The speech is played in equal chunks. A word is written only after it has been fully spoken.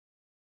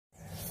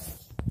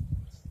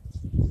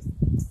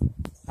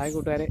Hi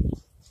കൂട്ടുകാരെ,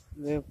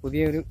 ഇത്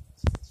പുതിയൊരു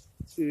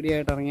വീഡിയോ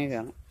ആയിട്ട്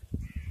ഇറങ്ങിയേക്കാണ്.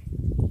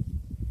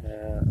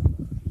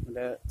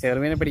 എൻ്റെ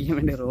ചെറുമീനെ പിടിക്കാൻ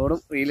വേണ്ടി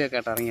റോഡും റീലൊക്കെ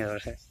ആയിട്ട് ഇറങ്ങിയത്,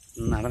 പക്ഷേ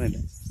നടന്നില്ല.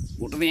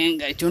 കൂട്ടത്തിൽ ഞാൻ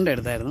കഴിച്ചുകൊണ്ട്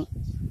എടുത്തായിരുന്നു.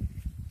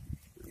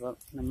 അപ്പം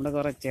നമ്മുടെ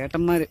കുറേ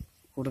ചേട്ടന്മാർ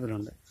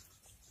കൂടുതലുണ്ട്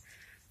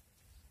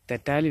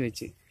തെറ്റാലി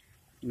വെച്ച്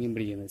മീൻ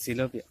പിടിക്കുന്നത്,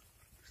 സിലോപ്പിയ.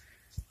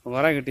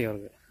 കുറേ കിട്ടി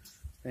അവർക്ക്.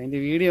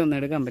 അതിൻ്റെ വീഡിയോ ഒന്നും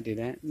എടുക്കാൻ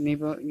പറ്റിയില്ല.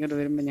 ഇനിയിപ്പോൾ ഇങ്ങോട്ട്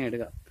വരുമ്പോൾ ഞാൻ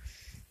എടുക്കാം.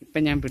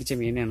 ഇപ്പം ഞാൻ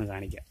പിടിച്ച മീനെ ഒന്ന്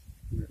കാണിക്കാം.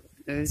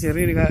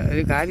 ചെറിയൊരു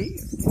കാലി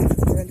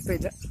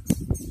വലിപ്പമില്ല.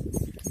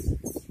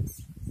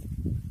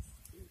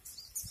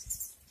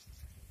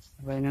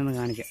 അപ്പം അതിനൊന്ന്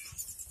കാണിക്കാം.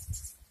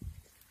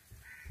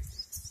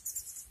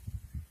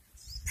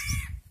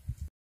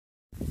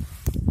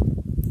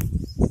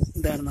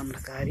 ഇതാണ്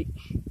നമ്മുടെ കാരി.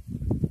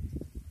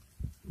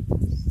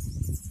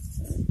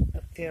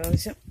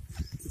 അത്യാവശ്യം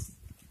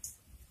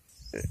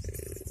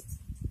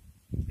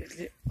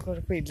വലിയ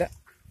കുഴപ്പമില്ല.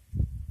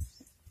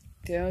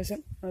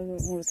 അത്യാവശ്യം അത്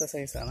മുഴുത്ത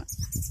സൈസാണ്.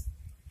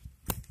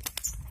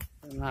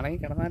 നടങ്ങി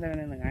കിടന്നാലും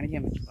അവനെ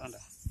കാണിക്കാൻ പറ്റും. വേണ്ട,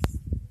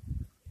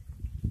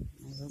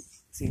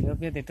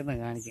 സിലോപ്പിയ തെറ്റുന്ന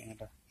കാണിക്കാം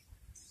കേട്ടോ.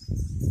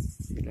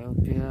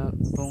 സിലോപ്പിയ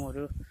ഇപ്പം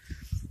ഒരു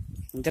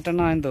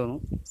 5-8 ആയെന്ന് തോന്നുന്നു.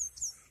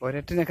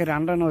 ഒരെട്ടിനൊക്കെ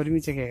 2 എണ്ണം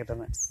ഒരുമിച്ചൊക്കെ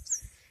കിട്ടുന്നത്.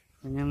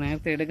 ഞാൻ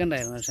നേരത്തെ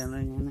എടുക്കണ്ടായിരുന്നു, പക്ഷെ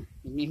എന്നാൽ ഞാൻ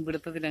മീൻ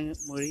പിടുത്തത്തിൽ അങ്ങ്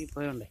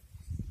മുഴുകിപ്പോയോണ്ടേ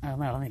അത്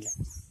നടന്നില്ല.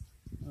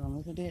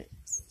 നമുക്കിട്ട്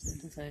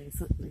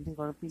സൈസ് വലിയ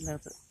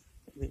കുഴപ്പമില്ലാത്ത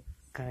ഒരു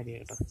കാര്യം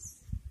കേട്ടോ.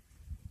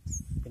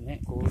 പിന്നെ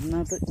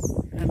കൂടിനകത്ത്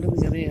 2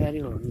 ചെറിയ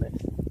കാര്യങ്ങളുണ്ട്.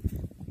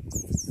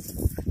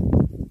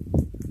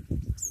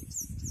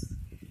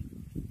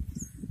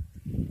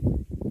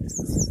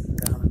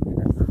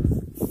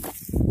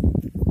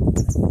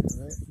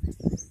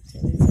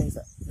 ചെറിയ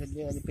സൈസാ,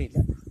 വലിയ വലിപ്പമില്ല.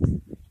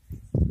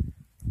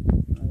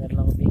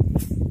 വെള്ളം കുട്ടി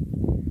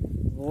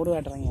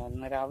റോഡുമായിട്ടിറങ്ങിയ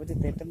അന്നേരം അവർ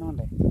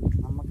തെറ്റുന്നതുകൊണ്ടേ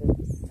നമുക്ക്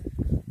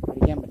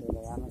പിടിക്കാൻ പറ്റില്ല.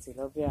 കാരണം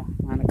സിലോപ്പിയ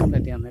അനക്കം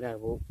തെറ്റി അന്നേരം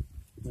പോകും.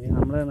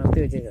 നമ്മൾ നിർത്തി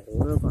വെച്ചേക്കാം.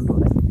 റോഡ്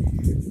കൊണ്ടുപോകെ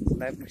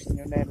നമ്മുടെ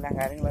മെഷീൻ്റെ എല്ലാ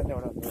കാര്യങ്ങളെല്ലാം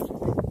ഇവിടെ ഉണ്ട്.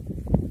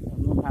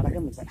 ഒന്നും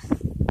നടക്കുന്നില്ല.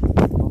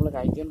 നമ്മൾ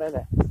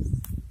കഴിക്കേണ്ടതല്ലേ.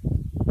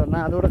 അപ്പം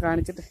എന്നാൽ അതുകൂടെ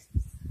കാണിച്ചിട്ട്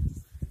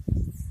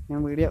ഞാൻ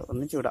വീഡിയോ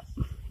ഒന്നിച്ചു വിടാം.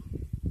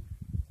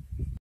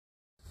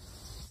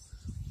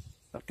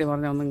 സത്യം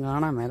പറഞ്ഞാൽ ഒന്നും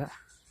കാണാൻ മേല.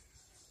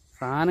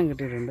 സാധനം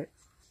കിട്ടിയിട്ടുണ്ട്,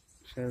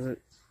 പക്ഷെ അത്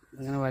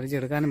അങ്ങനെ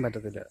വലിച്ചെടുക്കാനും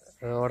പറ്റത്തില്ല.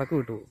 അത് ഉടക്ക്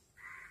വിട്ടു പോകും.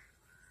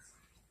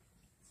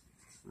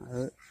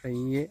 അത്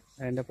പയ്യെ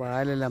അതിൻ്റെ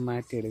പാലെല്ലാം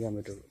മാറ്റിയെടുക്കാൻ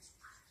പറ്റുള്ളൂ.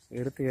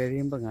 എടുത്ത്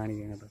കഴിയുമ്പോൾ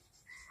കാണിക്കാം കേട്ടോ.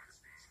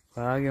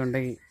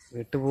 ഭാഗ്യമുണ്ടെങ്കിൽ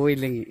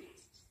വിട്ടുപോയില്ലെങ്കിൽ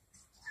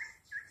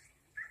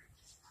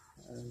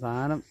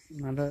സാധനം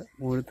നല്ല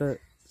മുഴുത്ത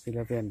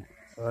സിലോപ്പിയ തന്നെ.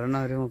 ഒരെണ്ണം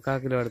ഒരു 3/4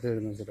 കിലോ അടുത്ത്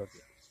വരുന്ന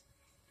സിലോപ്പിയ.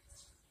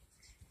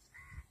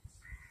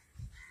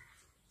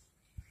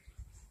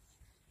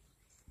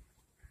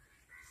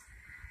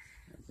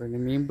 പിന്നെ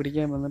മീൻ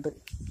പിടിക്കാൻ വന്നിട്ട്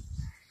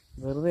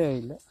വെറുതെ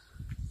ആയില്ല.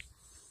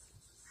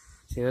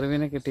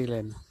 ചെറുമീനെ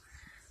കിട്ടിയില്ലായിരുന്നു.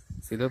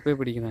 സിലോപ്പിയ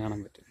പിടിക്കുന്ന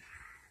കാണാൻ പറ്റും.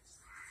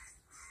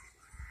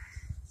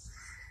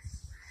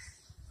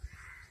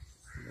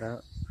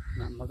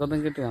 നമുക്കൊന്നും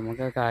കിട്ടി,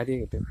 നമുക്ക് ആ കാര്യം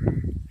കിട്ടും.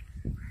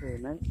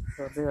 പിന്നെ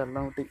കുറച്ച്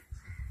വെള്ളം കൂട്ടി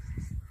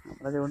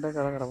നമ്മുടെ ചൂണ്ട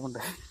കിടപ്പുണ്ട്.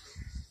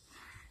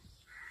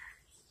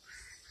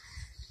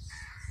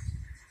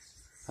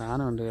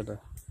 സാധനമുണ്ട് കേട്ടോ.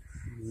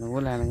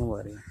 നൂലാണെങ്കിൽ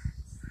പറയാം.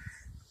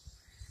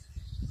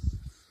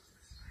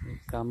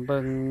 കമ്പ്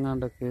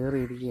എങ്ങാണ്ട്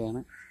കയറിയിരിക്കുകയാണ്.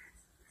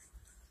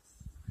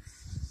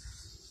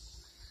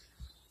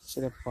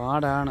 ഇച്ചിരി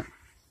പാടാണ്.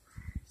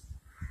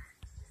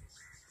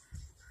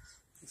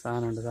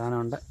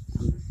 സാധനമുണ്ട്.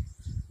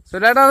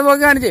 സുലേട്ടാ, അത് പോയി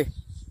കാണിച്ചേ.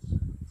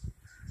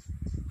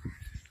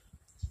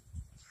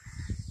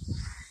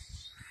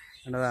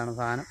 എന്നതാണ്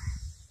സാധനം.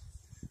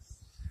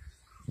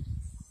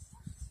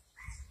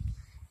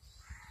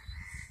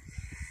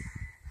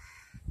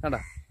 കണ്ടാ,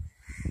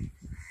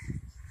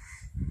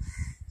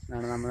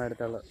 ഇതാണ് നമ്മുടെ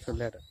അടുത്തുള്ള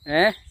സുലേട്ട.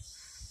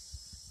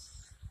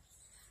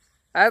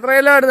 എത്ര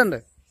കിലോ എടുത്തുണ്ട്?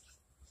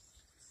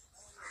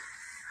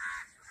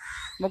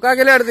 3/4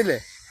 കിലോ എടുത്തില്ലേ?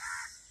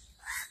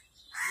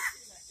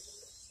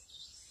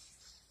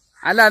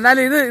 അല്ല,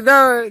 എന്നാലും ഇത്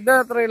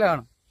എത്ര കിലോ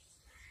ആണ്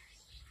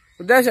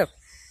ഉദ്ദേശം?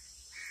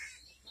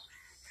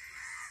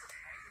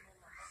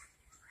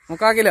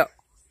 3/4 കിലോ.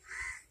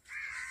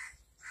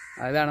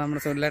 അതാണ്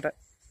നമ്മുടെ സുല്ലേട്ടൻ.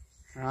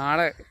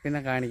 നാളെ പിന്നെ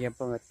കാണിക്കാം.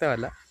 ഇപ്പം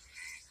വ്യക്തമല്ല.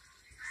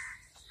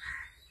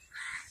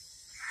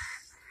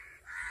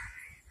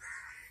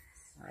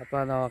 അപ്പം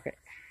അത് ഓക്കെ.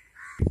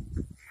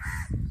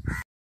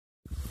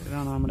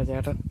 ഇതാണ് നമ്മുടെ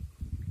ചേട്ടൻ.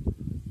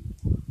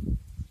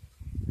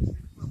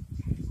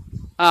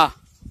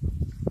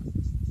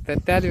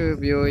 തെറ്റാലി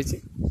ഉപയോഗിച്ച്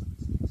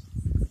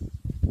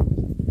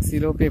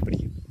സിലോപ്പിയെ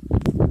പിടിക്കും.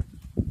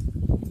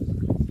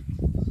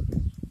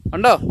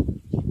 ഉണ്ടോ?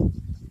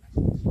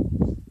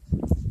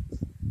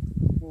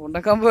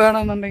 ചൂണ്ടക്കമ്പ്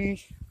വേണമെന്നുണ്ടെങ്കിൽ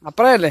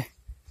അപ്പറയല്ലേ.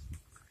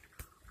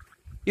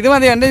 ഇത്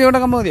മതിയോ? എൻ്റെ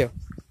ചൂണ്ടക്കമ്പ് മതിയോ?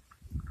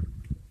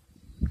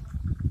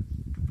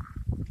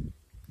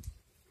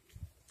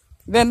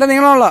 ഇത് എൻ്റെ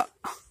നീളമുള്ള.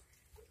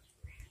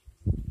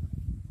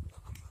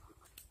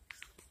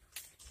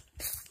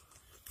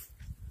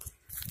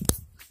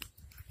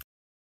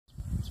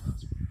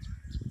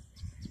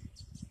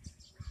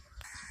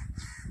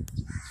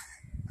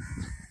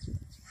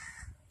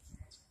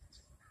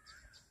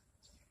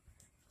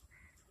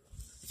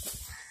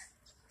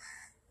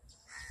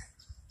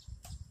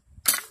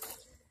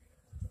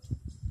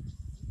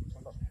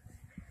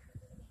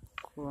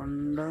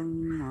 കൊണ്ടം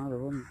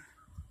തോന്നുന്നു.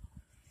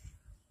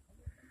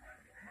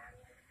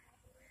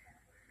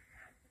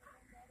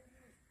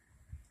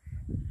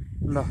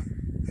 ഉണ്ടോ?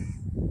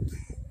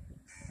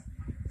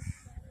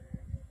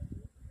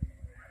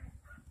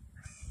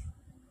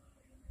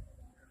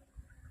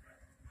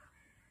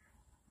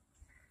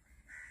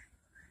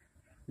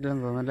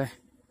 ഇല്ലെന്ന് തോന്നല്ലേ.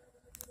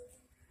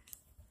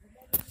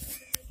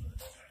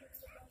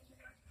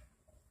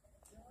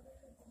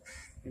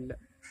 ഇല്ല.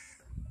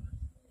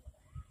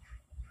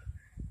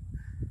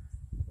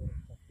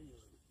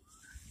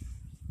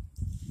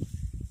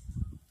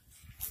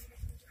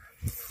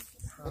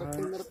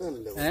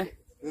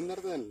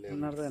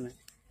 ഇന്നടത്ത് തന്നെ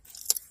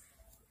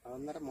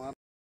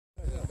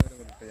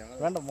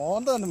വേണ്ട,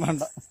 മോന്തൊന്നും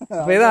വേണ്ട.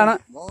 അപ്പൊ ഇതാണ്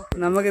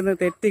നമുക്കിന്ന്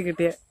തെറ്റി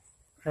കിട്ടിയ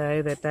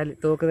തെറ്റാലി,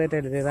 തോക്ക്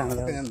തെറ്റാലി. ഇതാണ്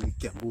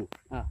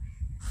ആ,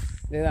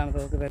 ഇതാണ്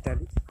തോക്ക്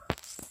തെറ്റാലി.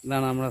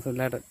 ഇതാണ് നമ്മുടെ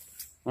സുല്ലാട്ടൻ,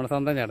 നമ്മുടെ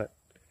സ്വന്തം ചേട്ടൻ.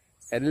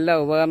 എല്ലാ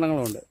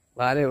ഉപകരണങ്ങളും ഉണ്ട്,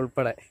 വാല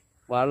ഉൾപ്പെടെ,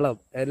 വള്ളം,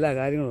 എല്ലാ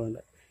കാര്യങ്ങളും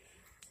ഉണ്ട്.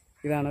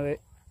 ഇതാണ്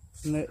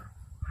ഇന്ന്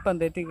ഇപ്പം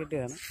തെറ്റി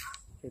കിട്ടിയതാണ്.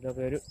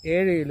 ഇതൊക്കെ ഒരു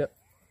 7 കിലോ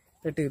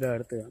 8 കിലോ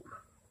അടുത്ത് കാണും.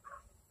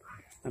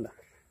 വേണ്ട,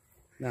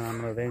 ഇതാണ്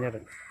നമ്മുടെ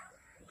ഉദയൻചേട്ടൻ.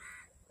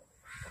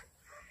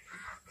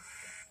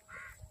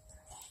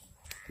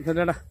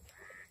 ചേട്ടാ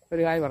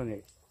ഒരു ഹായ് പറഞ്ഞു.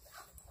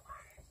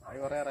 ഹായ്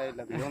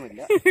പറയാറായില്ല,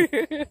 തീർന്നില്ല.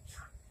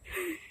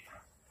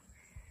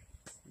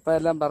 ഇപ്പം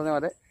എല്ലാം പറഞ്ഞ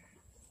പോലെ.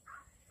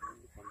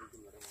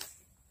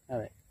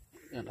 അതെ,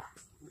 കേട്ടോ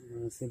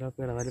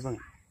സിലോപ്പിയുടെ വലിപ്പം.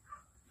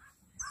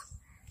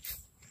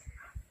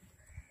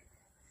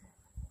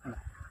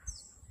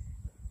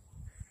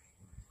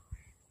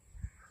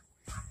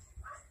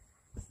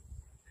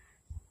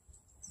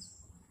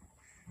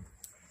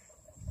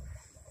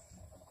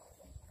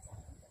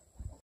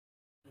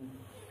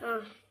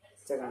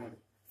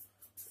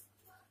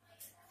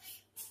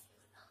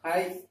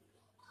 ഹായ്.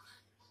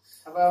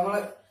 അപ്പൊ നമ്മള്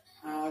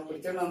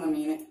പിടിച്ചോണ്ട് വന്ന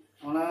മീന്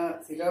നമ്മള്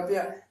സിലോപ്പിയ,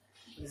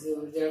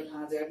 ആ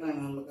ചേട്ടനാണ്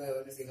നമുക്ക്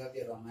ഒരു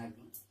സിലോപ്പിയ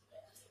തന്നായിരുന്നു.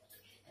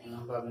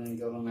 ഞാൻ പറഞ്ഞു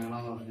എനിക്കൊന്നും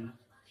വേണമെന്ന് പറഞ്ഞു.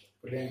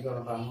 പുള്ളി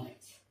എനിക്കൊന്നും തന്നു.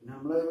 പിന്നെ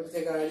നമ്മള് പിടിച്ച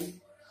കാര്യം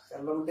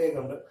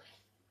ചള്ളമുട്ടിയൊക്കെ ഉണ്ട്,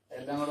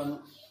 എല്ലാം കൂടെ ഒന്ന്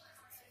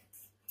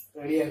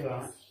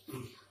റെഡിയാക്കുവാണ്.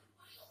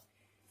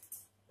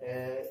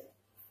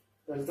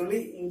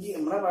 വെളുത്തുള്ളി ഇഞ്ചി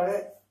നമ്മുടെ പഴയ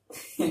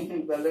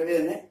പല്ലവി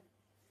തന്നെ,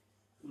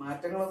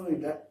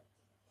 മാറ്റങ്ങളൊന്നുമില്ല.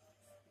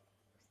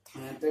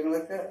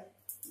 മാറ്റങ്ങളൊക്കെ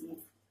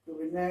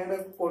പിന്നെ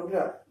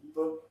കൊണ്ടുവരാം.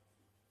 ഇപ്പൊ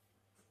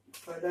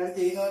എല്ലാവരും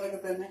ചെയ്യുന്നവരൊക്കെ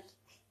തന്നെ.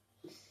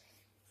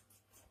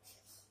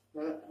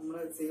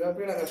 നമ്മള്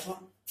സിലോപ്പിയുടെ കഷ്ണം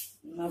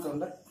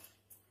ഇതിനകത്തുണ്ട്.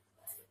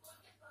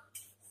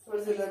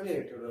 ഒരു സിലോപ്പിയ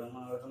കിട്ടുള്ളൂ,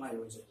 നമ്മൾ ഒരെണ്ണം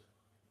ചോദിച്ചു.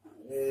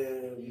 അത്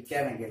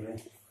വിൽക്കാനൊക്കെ അല്ലേ.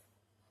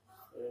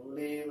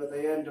 പുള്ളി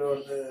 10,000 രൂപ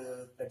കൊടുത്ത്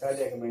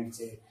തെറ്റാലിയൊക്കെ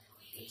മേടിച്ച്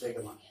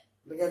വെച്ചേക്കുന്ന.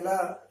 ഇതൊക്കെ എല്ലാ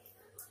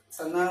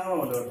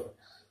സന്നാഹങ്ങളും ഉണ്ട് കേട്ടോ.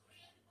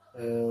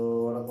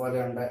 ഉടപ്പോലെ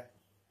ഉണ്ട്,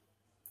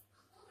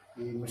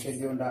 ഈ മിഷൻ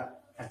ചൂണ്ട,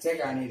 അച്ചേ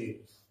കാണീര്,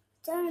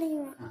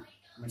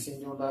 മിഷൻ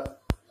ചൂണ്ട,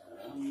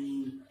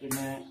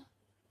 പിന്നെ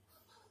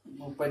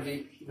മുപ്പല്ലി,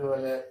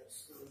 ഇതുപോലെ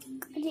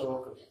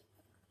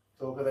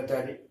തോക്ക്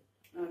തെറ്റാലി,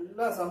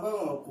 എല്ലാ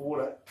സംഭവങ്ങളും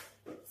കൂടെ.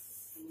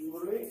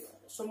 പുള്ളി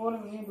ഇഷ്ടംപോലെ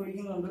മീൻ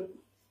പിടിക്കുന്നുണ്ട്,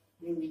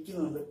 മീൻ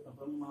വിൽക്കുന്നുണ്ട്.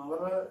 അപ്പം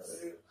അവരുടെ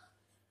ഒരു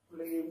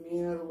പുള്ളി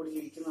മീനൊക്കെ പിടിച്ച്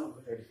വിൽക്കുന്ന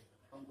പരിപാടി.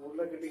 അപ്പം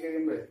കൂടുതൽ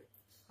കിട്ടിക്കഴിയുമ്പോഴേ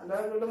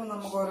അല്ലാതെ കിട്ടുമ്പോൾ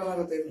നമുക്ക്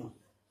ഓരോന്നൊക്കെ തരുന്നു.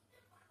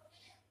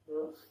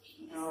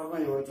 ഞാൻ ഓർമ്മ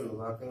ചോദിച്ചുള്ളൂ,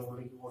 ബാക്കി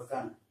പുള്ളിക്ക്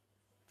കൊടുക്കാൻ.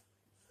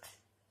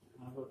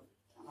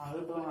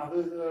 അതിപ്പോൾ അത്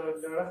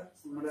ഇതോടെ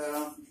നമ്മുടെ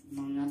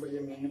ഞാൻ പിടിച്ച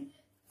മീനും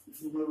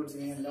നമ്മൾ പിടിച്ച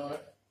മീനും എല്ലാം കൂടെ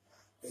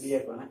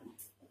റെഡിയാക്കുവാണ്.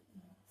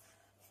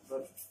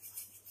 അപ്പം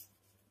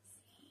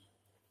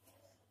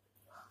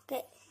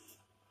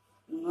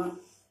ഇന്ന്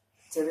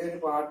ചെറിയൊരു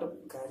പാട്ടും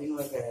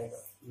കാര്യങ്ങളൊക്കെ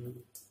ആയേക്കാം.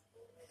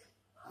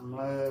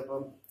 നമ്മള്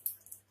ഇപ്പം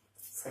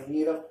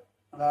സംഗീതം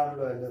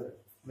അതാണല്ലോ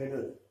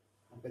വലുത്.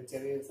 അപ്പൊ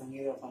ചെറിയ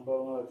സംഗീത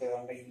സംഭവങ്ങളൊക്കെ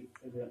ഉണ്ടെങ്കിൽ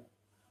ഇത്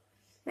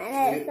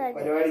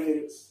പരിപാടിക്ക്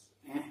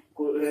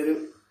ഒരു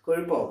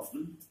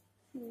കൊഴുപ്പാവും.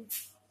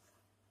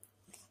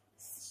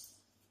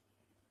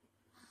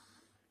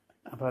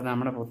 അപ്പൊ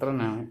നമ്മുടെ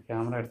പുത്രനാണ്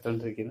ക്യാമറ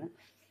എടുത്തോണ്ടിരിക്കുന്നത്,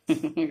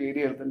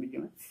 വീഡിയോ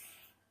എടുത്തോണ്ടിരിക്കുന്നത്.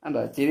 കണ്ടോ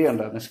ചിരി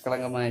കണ്ടോ,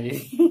 നിഷ്കളങ്കമായ ചിരി.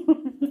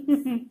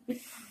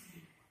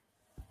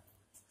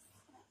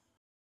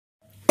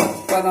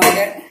 അപ്പൊ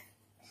നമുക്ക്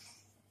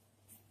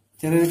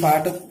ചെറിയൊരു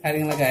പാട്ടും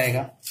കാര്യങ്ങളൊക്കെ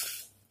അയക്കാം.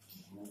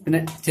 പിന്നെ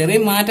ചെറിയ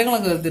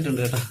മാറ്റങ്ങളൊക്കെ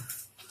വരുത്തിയിട്ടുണ്ട് കേട്ടോ.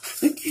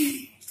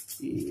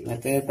 ഈ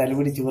മറ്റേ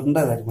തലമുടി ചുരുണ്ട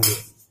തലമുടി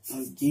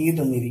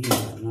ചീട്ടൊന്നും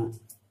ഇരിക്കുന്നില്ല.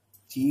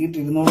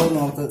 ചീട്ടിരുന്നോളൂന്ന്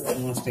ഓർത്ത്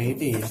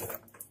സ്ട്രെയിറ്റ് ചെയ്യിച്ചത്.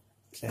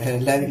 പക്ഷെ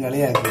എല്ലാരും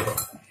കളിയാക്കി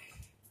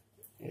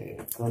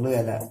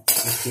കൊള്ളുകയല്ല,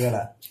 വൃത്തികേട,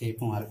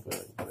 ഷേപ്പ്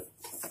മാറിപ്പോയത്.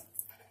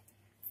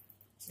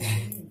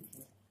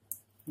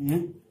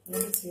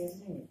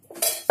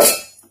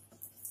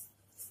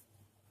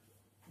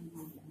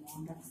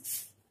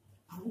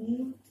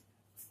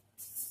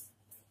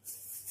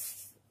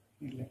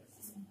 ഇല്ല.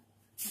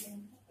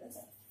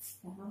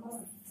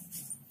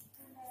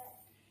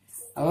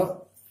 അപ്പൊ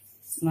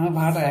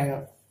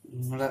പാട്ടായേക്കാം.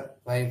 നമ്മുടെ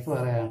വൈഫ്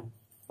പറയാണ്,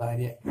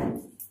 ഭാര്യ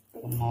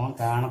മോൻ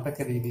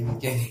കാണത്തക്ക രീതിയിൽ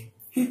നിൽക്കാൻ.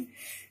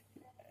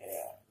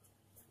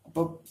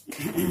 അപ്പൊ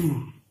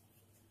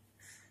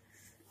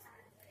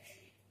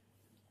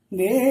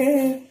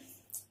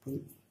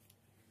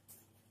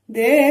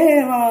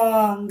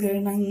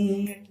ദേവാങ്കണങ്ങൾ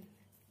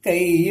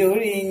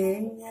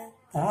കൈയൊഴിഞ്ഞ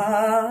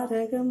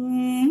താരകം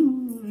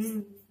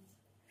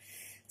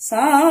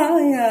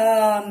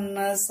സായാഹ്ന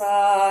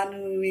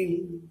സാനുവിൽ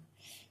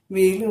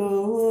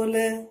വിലോല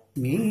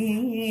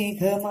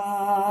മേഘമാ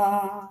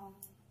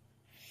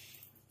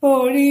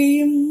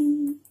പൊഴിയും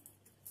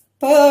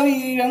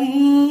പവിഴം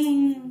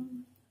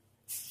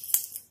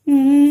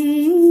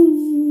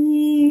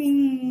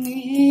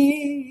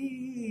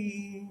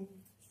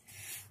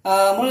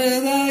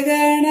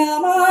അമൃതഗണമായി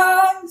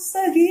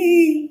സഖി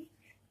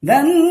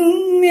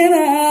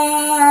ധന്യനായി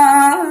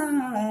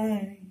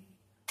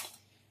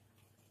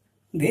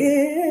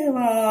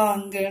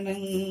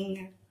ദേവാങ്കണങ്ങൾ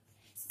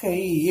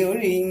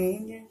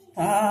കൈയൊഴിഞ്ഞ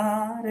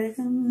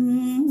താരകം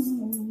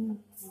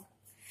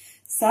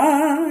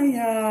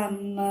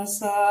സായാഹ്ന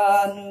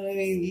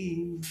സാനുവിൽ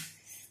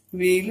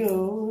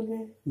വിലോല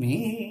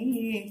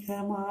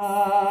മേഘമാ.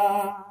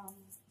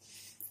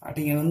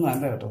 പാട്ടിങ്ങനൊന്നും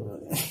അല്ല കേട്ടോ,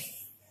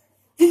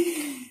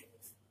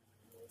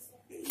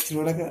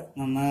 ഇച്ചിരൂടൊക്കെ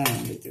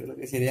നന്നാകുന്നുണ്ട്,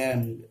 ഇച്ചിരൂടൊക്കെ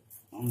ശരിയാകുന്നുണ്ട്.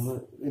 നമ്മൾ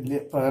വലിയ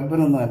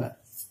പ്രഗത്ഭനൊന്നും അല്ല,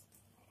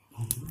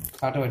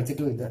 പാട്ട്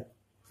പഠിച്ചിട്ടുമില്ല.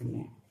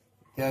 പിന്നെ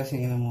അത്യാവശ്യം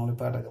ഇങ്ങനെ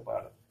മൂളിപ്പാട്ടൊക്കെ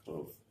പാടും.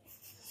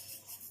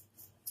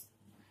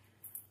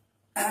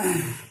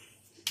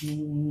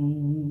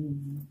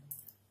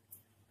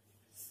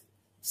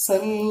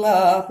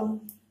 സല്ലാപം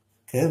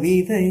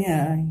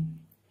കവിതയായി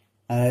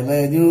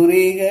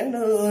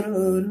അലഞ്ഞുറികളോരോരു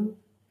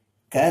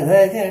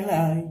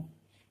കഥകളായി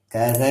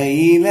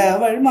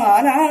കഥയിലവൾ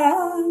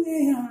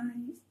മാലാകയായി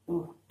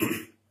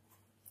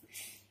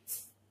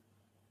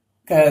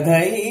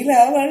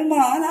കഥയിലവൾ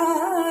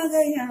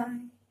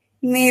മാലാകയായി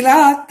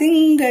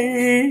നിലാത്തിങ്കൾ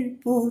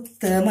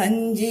പൂത്ത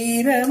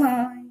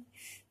മഞ്ജീരമായി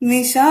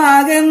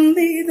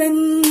നിശാഗന്ധിതൻ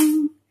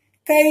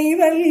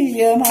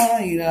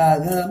കൈവല്യമായി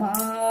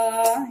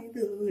രാഗമായി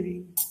ദൂരെ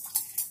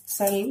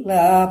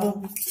സല്ലാപം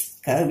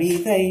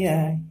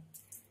കവിതയായി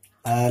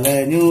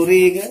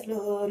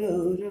അലഞ്ഞുറികളോരോരോ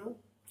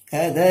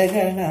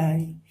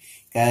കഥകളായി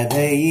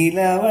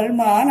കഥയിലവൾ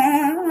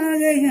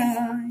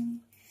മാലാകയായി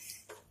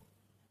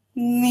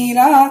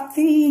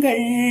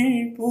നിലാത്തിങ്കൾ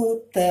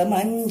പൂത്ത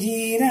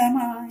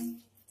മഞ്ജീരമായി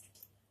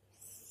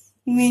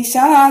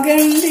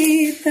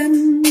നിശാഗന്ധിതൻ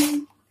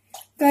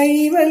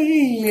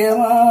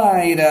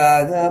കൈവല്യമായി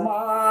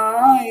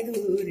രാഗമായി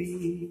ദൂരെ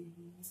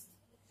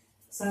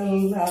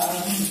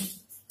സല്ലാപം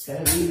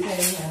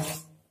കവിതയായി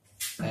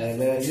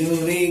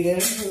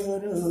അലഞ്ഞുറികളോരോരോ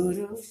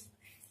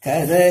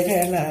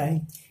കഥകളായി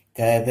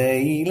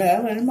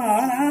കഥയിലവൾ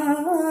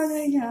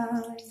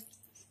മാലാകയായി.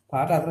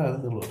 പാട്ടത്ര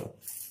അടുത്തുള്ളൂ.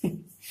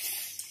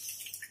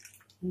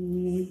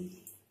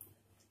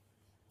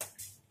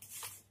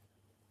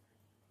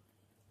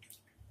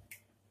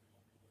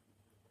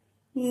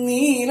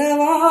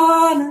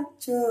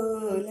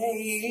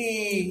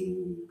 നീലവാനച്ചോലയിൽ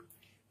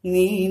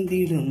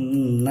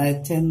നീന്തിടുന്ന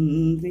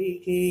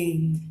ചന്ദ്രികേ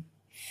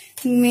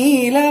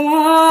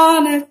നീലവാനച്ചോലയിൽ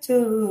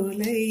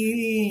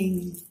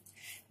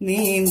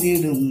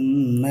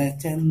നീന്തിടുന്ന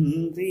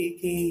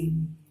ചന്ദ്രികേ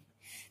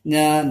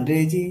ഞാൻ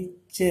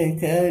രചിച്ച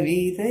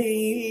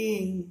കവിതയിൽ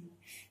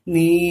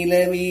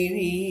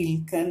നീലമിഴിയിൽ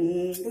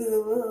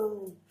കണ്ടുവോ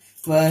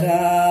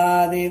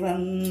വരാതെ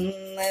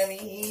വന്ന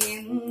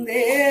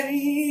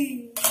നീന്തേവി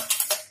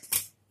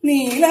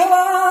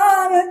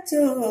നീലവാനച്ചോലയിൽ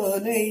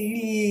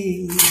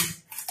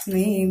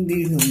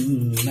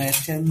നീന്തിടുന്ന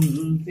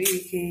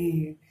ചന്ദ്രികേ.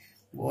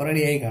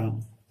 ബോറടിയായി കാണും,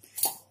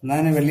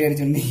 എന്നാലും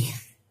വെള്ളിയടിച്ചുണ്ടി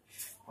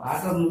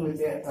പാട്ടൊന്നും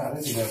വലിയ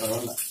അറിയില്ല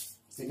കേട്ടോ.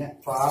 പിന്നെ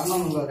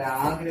പാടണമെന്നുള്ള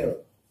ഒരാഗ്രഹം,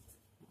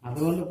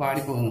 അതുകൊണ്ട്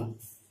പാടിപ്പോകുന്നു.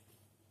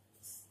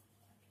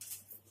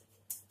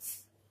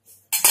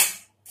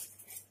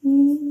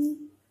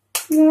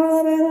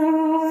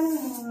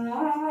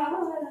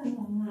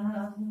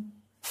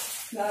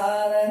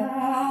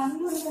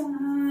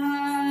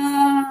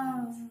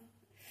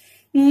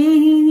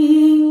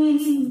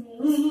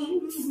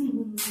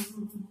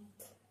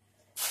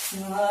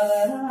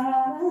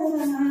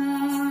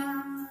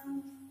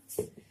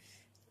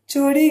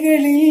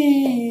 ചൊടികളിൽ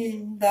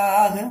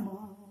ദാഹമോ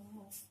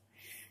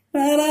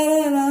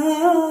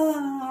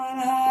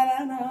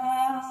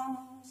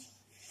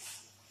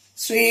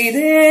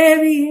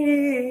ശ്രീദേവിയേ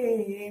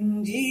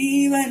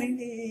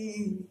ജീവനിലേ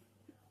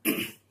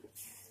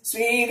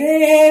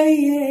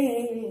ശ്രീദേവിയേ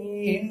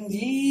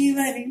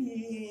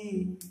ജീവനിലേ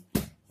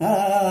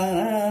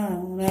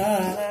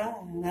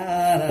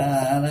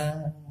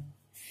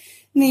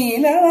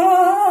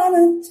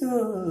നീലവാനച്ചോലയിൽ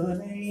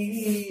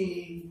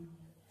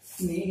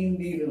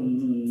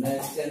നീന്തിടുന്ന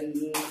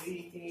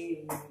ചന്ദ്രികേ.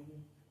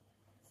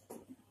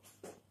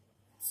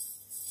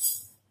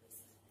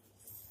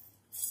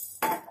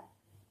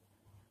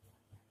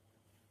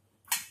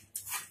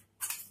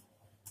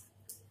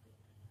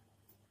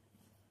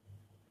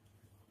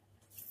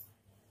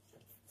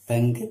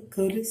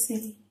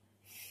 തങ്കക്കൊലുസിൽ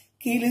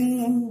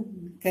കിലുങ്ങും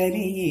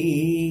കരിയേ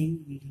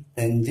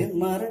തഞ്ചം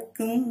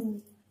മറക്കും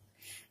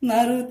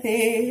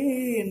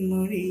നറുതേൻ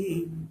മൊഴി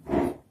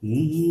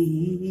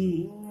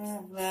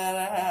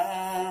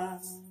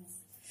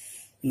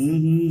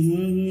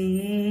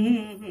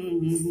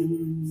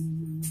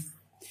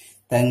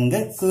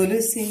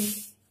തങ്കക്കൊലുസിൽ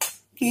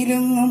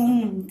കിലുങ്ങും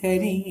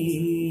കരിയേ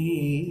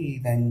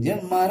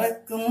തഞ്ചം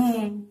മറക്കും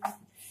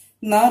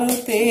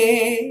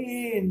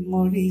നറുതേൻ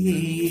മൊഴിയേ.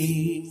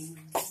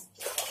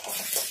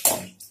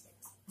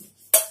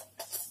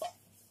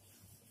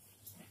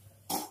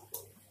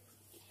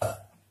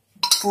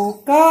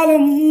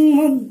 പൂക്കാലം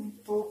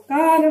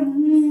പൂക്കാലം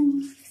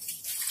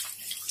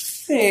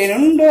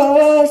തേനുണ്ടോ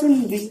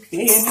തുമ്പി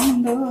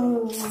തേനുണ്ടോ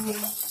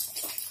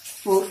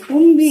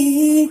പൂത്തുമ്പി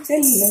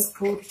ചെല്ല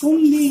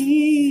പൂത്തുമ്പി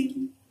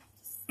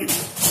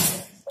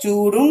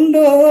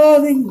ചൂടുണ്ടോ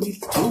നെഞ്ചിൽ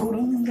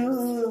ചൂടുണ്ടോ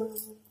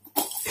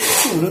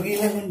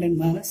ചുടുകില കൊണ്ടൻ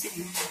മനസ്സിൽ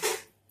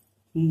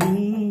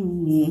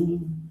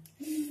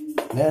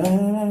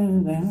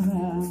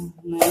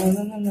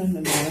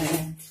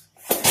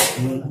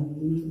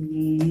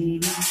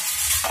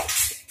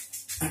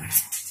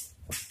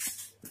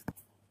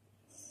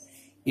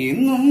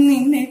എന്നും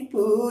നിന്നെ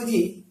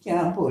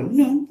പൂജിക്കാം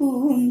പൊന്നും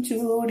പൂവും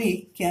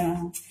ചൂടിക്കാം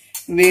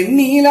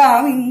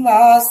വെണ്ണിലാവിൻ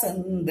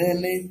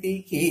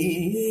വാസന്തലതികേ.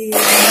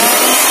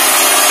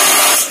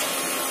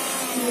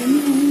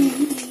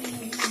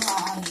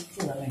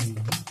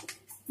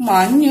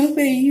 മഞ്ഞു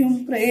പെയ്യും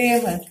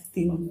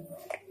പ്രേമത്തിൻ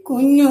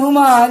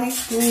കുഞ്ഞുമാരി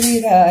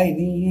കുളിരായി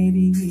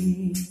നീരികേ.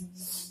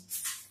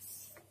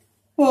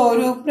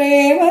 ഒരു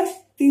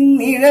പ്രേമത്തിൻ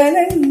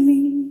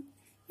നിഴലന്നി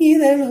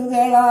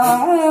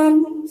ഇതളുകളാം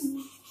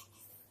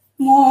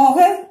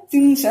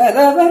മോഹത്തിൻ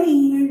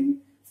ശലഭങ്ങൾ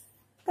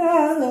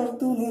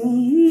കാതർത്തു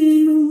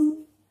നിന്നു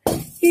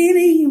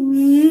ഇരിയും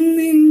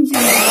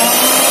നെഞ്ചിൽ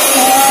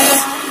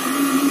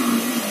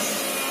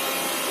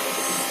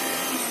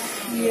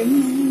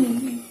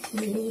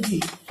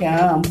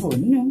പൂജിക്കാം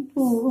പൊന്നും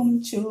പൂവും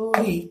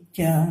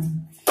ചൂടിക്കാം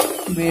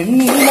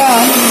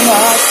വെണ്ണിലാവിൻ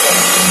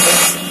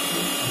വാസന്തലതികേ.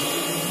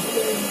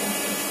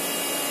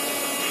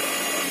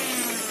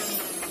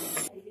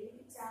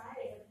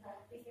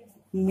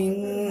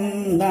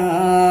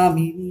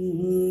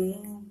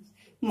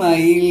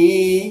 മയിൽ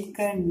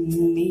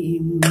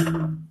കണ്ണിയും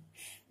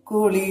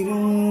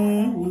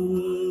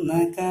കുളിരുന്ന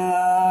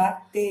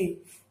കാറ്റേ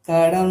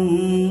കടം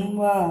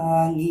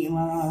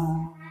വാങ്ങിവാ.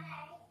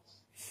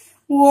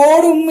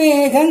 ഓടും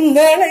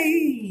മേഘങ്ങളെ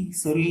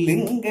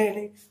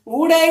சொல்லுங்களே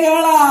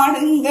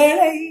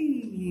உடைகளாடுங்களே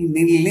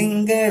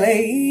நில்லுங்களே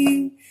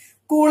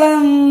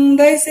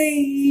குழந்தை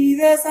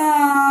செய்த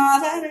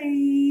சாதனை.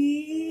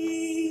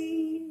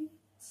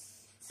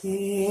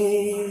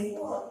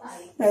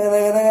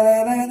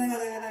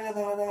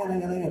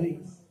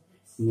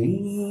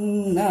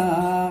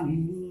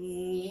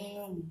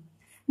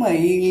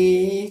 മയിൽ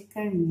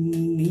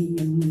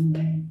കണ്ണിയും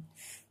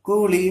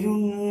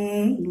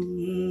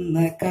കുളിരുന്ന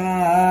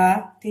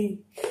കാറ്റി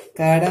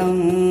കടം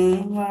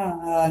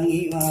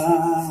വാങ്ങിവാ.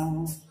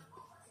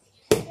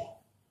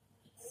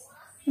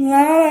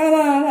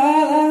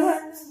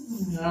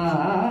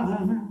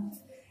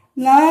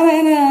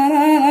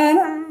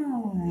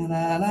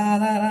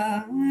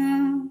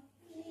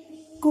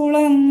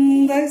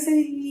 குழந்தை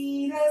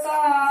செய்த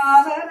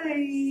சாதனை.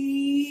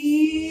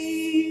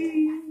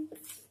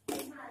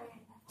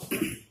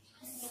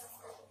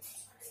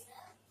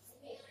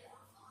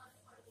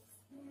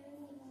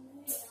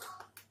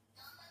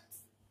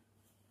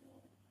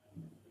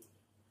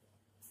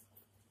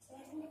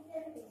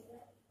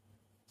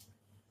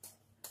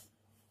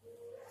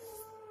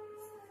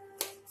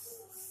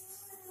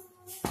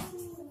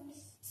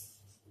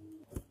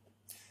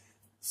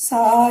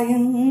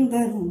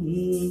 സായന്തനം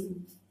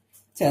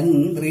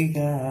ചന്ദ്രിക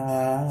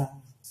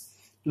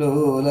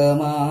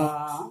ലോലമാ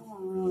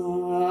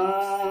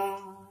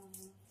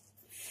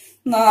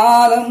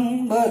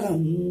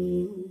നാലമ്പലം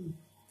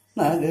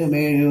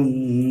നഗമെഴും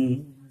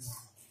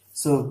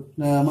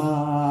സ്വപ്നമാ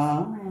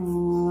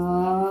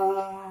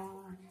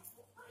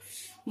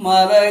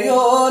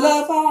മലയോല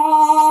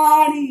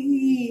പാടി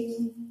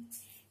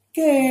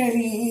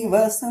കേറി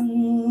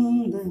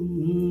വസന്തം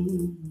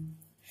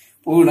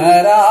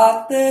പുണരാത്തരന്തേ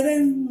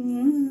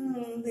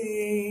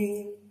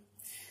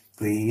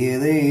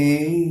പ്രിയതേ.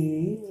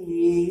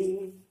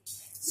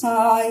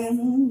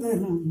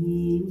 സായന്തനം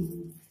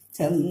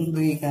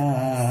ചന്ദ്രിക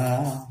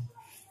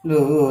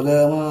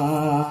ലോലമാ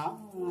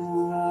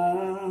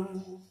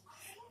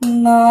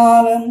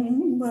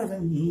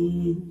നാലമ്പലം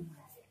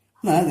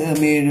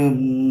നഗമെഴും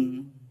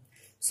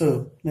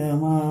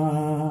സ്വപ്നമാ.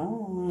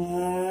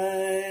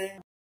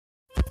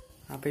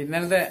 അപ്പൊ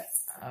ഇന്നലത്തെ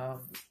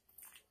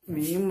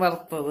മീൻ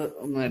വറുത്തത്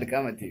ഒന്നും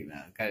എടുക്കാൻ പറ്റിയില്ല.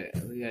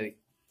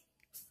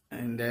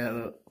 അതിന്റെ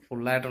അത്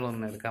ഫുള്ളായിട്ടുള്ള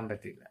ഒന്നും എടുക്കാൻ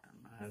പറ്റിയില്ല.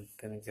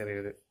 അതിന്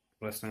ചെറിയൊരു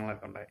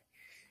പ്രശ്നങ്ങളൊക്കെ ഉണ്ടായി.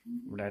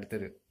 ഇവിടെ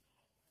അടുത്തൊരു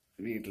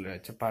വീട്ടിൽ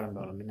ഒച്ചപ്പാടും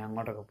തോന്നും. പിന്നെ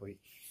അങ്ങോട്ടൊക്കെ പോയി.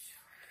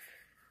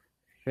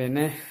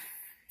 പിന്നെ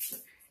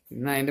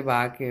ഇന്ന് അതിന്റെ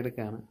ബാക്കി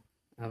എടുക്കാണ്.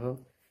 അപ്പം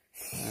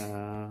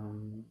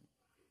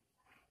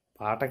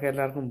പാട്ടൊക്കെ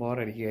എല്ലാവർക്കും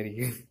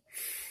ബോറടിക്കുമായിരിക്കും.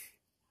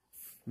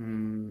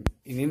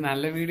 ഇനി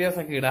നല്ല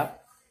വീഡിയോസൊക്കെ ഇടാം.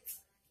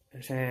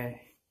 പക്ഷേ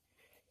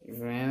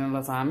ഇതിനുള്ള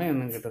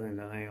സമയമൊന്നും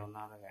കിട്ടുന്നില്ല.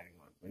 ഒന്നാമത്തെ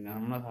കാര്യങ്ങൾ. പിന്നെ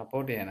നമ്മളെ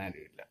സപ്പോർട്ട് ചെയ്യാൻ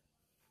ആരുമില്ല.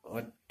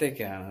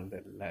 ഒറ്റയ്ക്കാണ്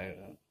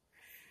ഇതെല്ലാം.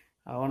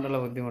 അതുകൊണ്ടുള്ള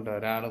ബുദ്ധിമുട്ട്.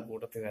 ഒരാൾ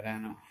കൂട്ടത്തിൽ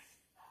വരാനോ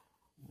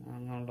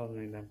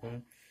അങ്ങനെയുള്ളതൊന്നുമില്ല. അപ്പോൾ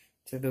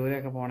ഇച്ചിരി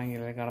ദൂരെയൊക്കെ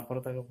പോകണമെങ്കിൽ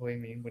കടപ്പുറത്തൊക്കെ പോയി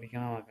മീൻ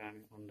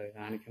പിടിക്കണമെന്നൊക്കെ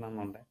കാണിക്കണം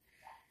എന്നുണ്ട്.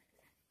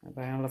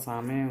 അപ്പം അതിനുള്ള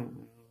സമയം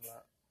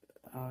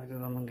ആ ഒരു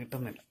ഇതൊന്നും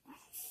കിട്ടുന്നില്ല.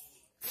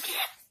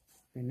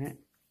 പിന്നെ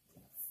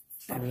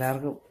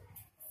എല്ലാവർക്കും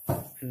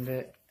എൻ്റെ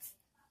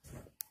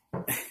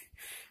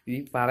ഈ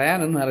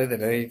പറയാനൊന്നും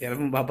അറിയത്തില്ല, ഈ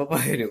ചിലപ്പം പപ്പ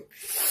വരും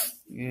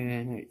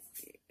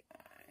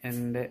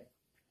എൻ്റെ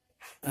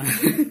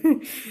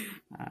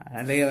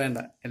അല്ലെങ്കിൽ വേണ്ട,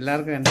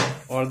 എല്ലാവർക്കും എൻ്റെ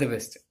ഓൾ ദി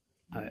ബെസ്റ്റ്.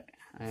 അതെ,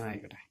 അങ്ങനെ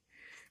ആയിക്കോട്ടെ.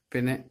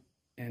 പിന്നെ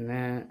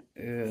എന്നെ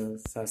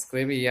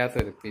സബ്സ്ക്രൈബ്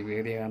ചെയ്യാത്തവർ, ഈ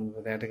വീഡിയോ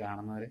പുതിയതായിട്ട്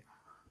കാണുന്നവർ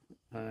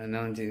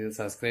എന്നൊന്നും ചെയ്ത്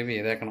സബ്സ്ക്രൈബ്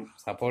ചെയ്തേക്കണം,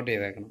 സപ്പോർട്ട്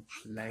ചെയ്തേക്കണം,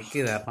 ലൈക്ക്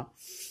ചെയ്ത് തരണം.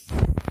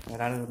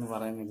 ഒരാളൊന്നും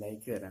പറയുന്നു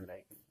ലൈക്ക് തരാൻ,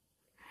 ലൈക്ക്.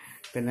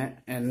 പിന്നെ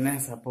എന്നെ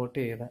സപ്പോർട്ട്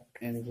ചെയ്ത,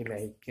 എനിക്ക്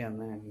ലൈക്ക്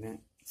തന്ന, എന്നെ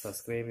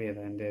സബ്സ്ക്രൈബ് ചെയ്ത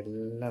എൻ്റെ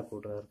എല്ലാ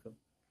കൂട്ടുകാർക്കും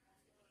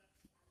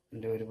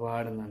എൻ്റെ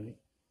ഒരുപാട് നന്ദി,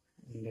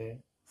 എൻ്റെ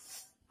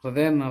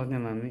ഹൃദയം നിറഞ്ഞ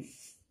നന്ദി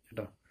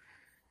കേട്ടോ.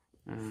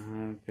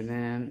 പിന്നെ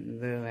ഞാൻ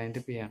ഇത്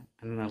വൈൻഡപ്പ് ചെയ്യാം,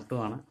 എന്നെ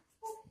നിർത്തുവാണ്.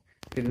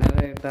 പിന്നെ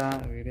ഇട്ട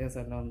വീഡിയോസ്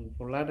എല്ലാം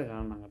ഫുള്ളായിട്ട്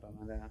കാണണം കേട്ടോ.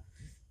 നല്ല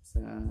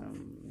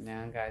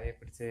ഞാൻ കാര്യം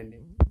പിടിച്ചതിൻ്റെ,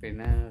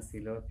 പിന്നെ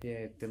സിലോപ്പിയ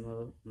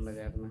എത്തുന്നതും നമ്മുടെ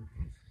ചേട്ടന്,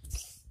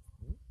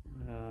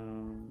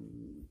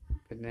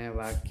 പിന്നെ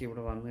ബാക്കി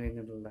ഇവിടെ വന്നു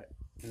കഴിഞ്ഞിട്ടുള്ള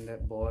എൻ്റെ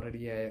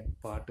ബോറടിയായ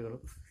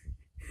പാട്ടുകളും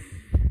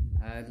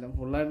അതെല്ലാം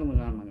ഫുള്ളായിട്ടൊന്ന്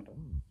കാണണം കേട്ടോ.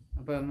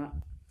 അപ്പോൾ എന്നാൽ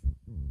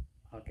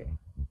ഓക്കെ.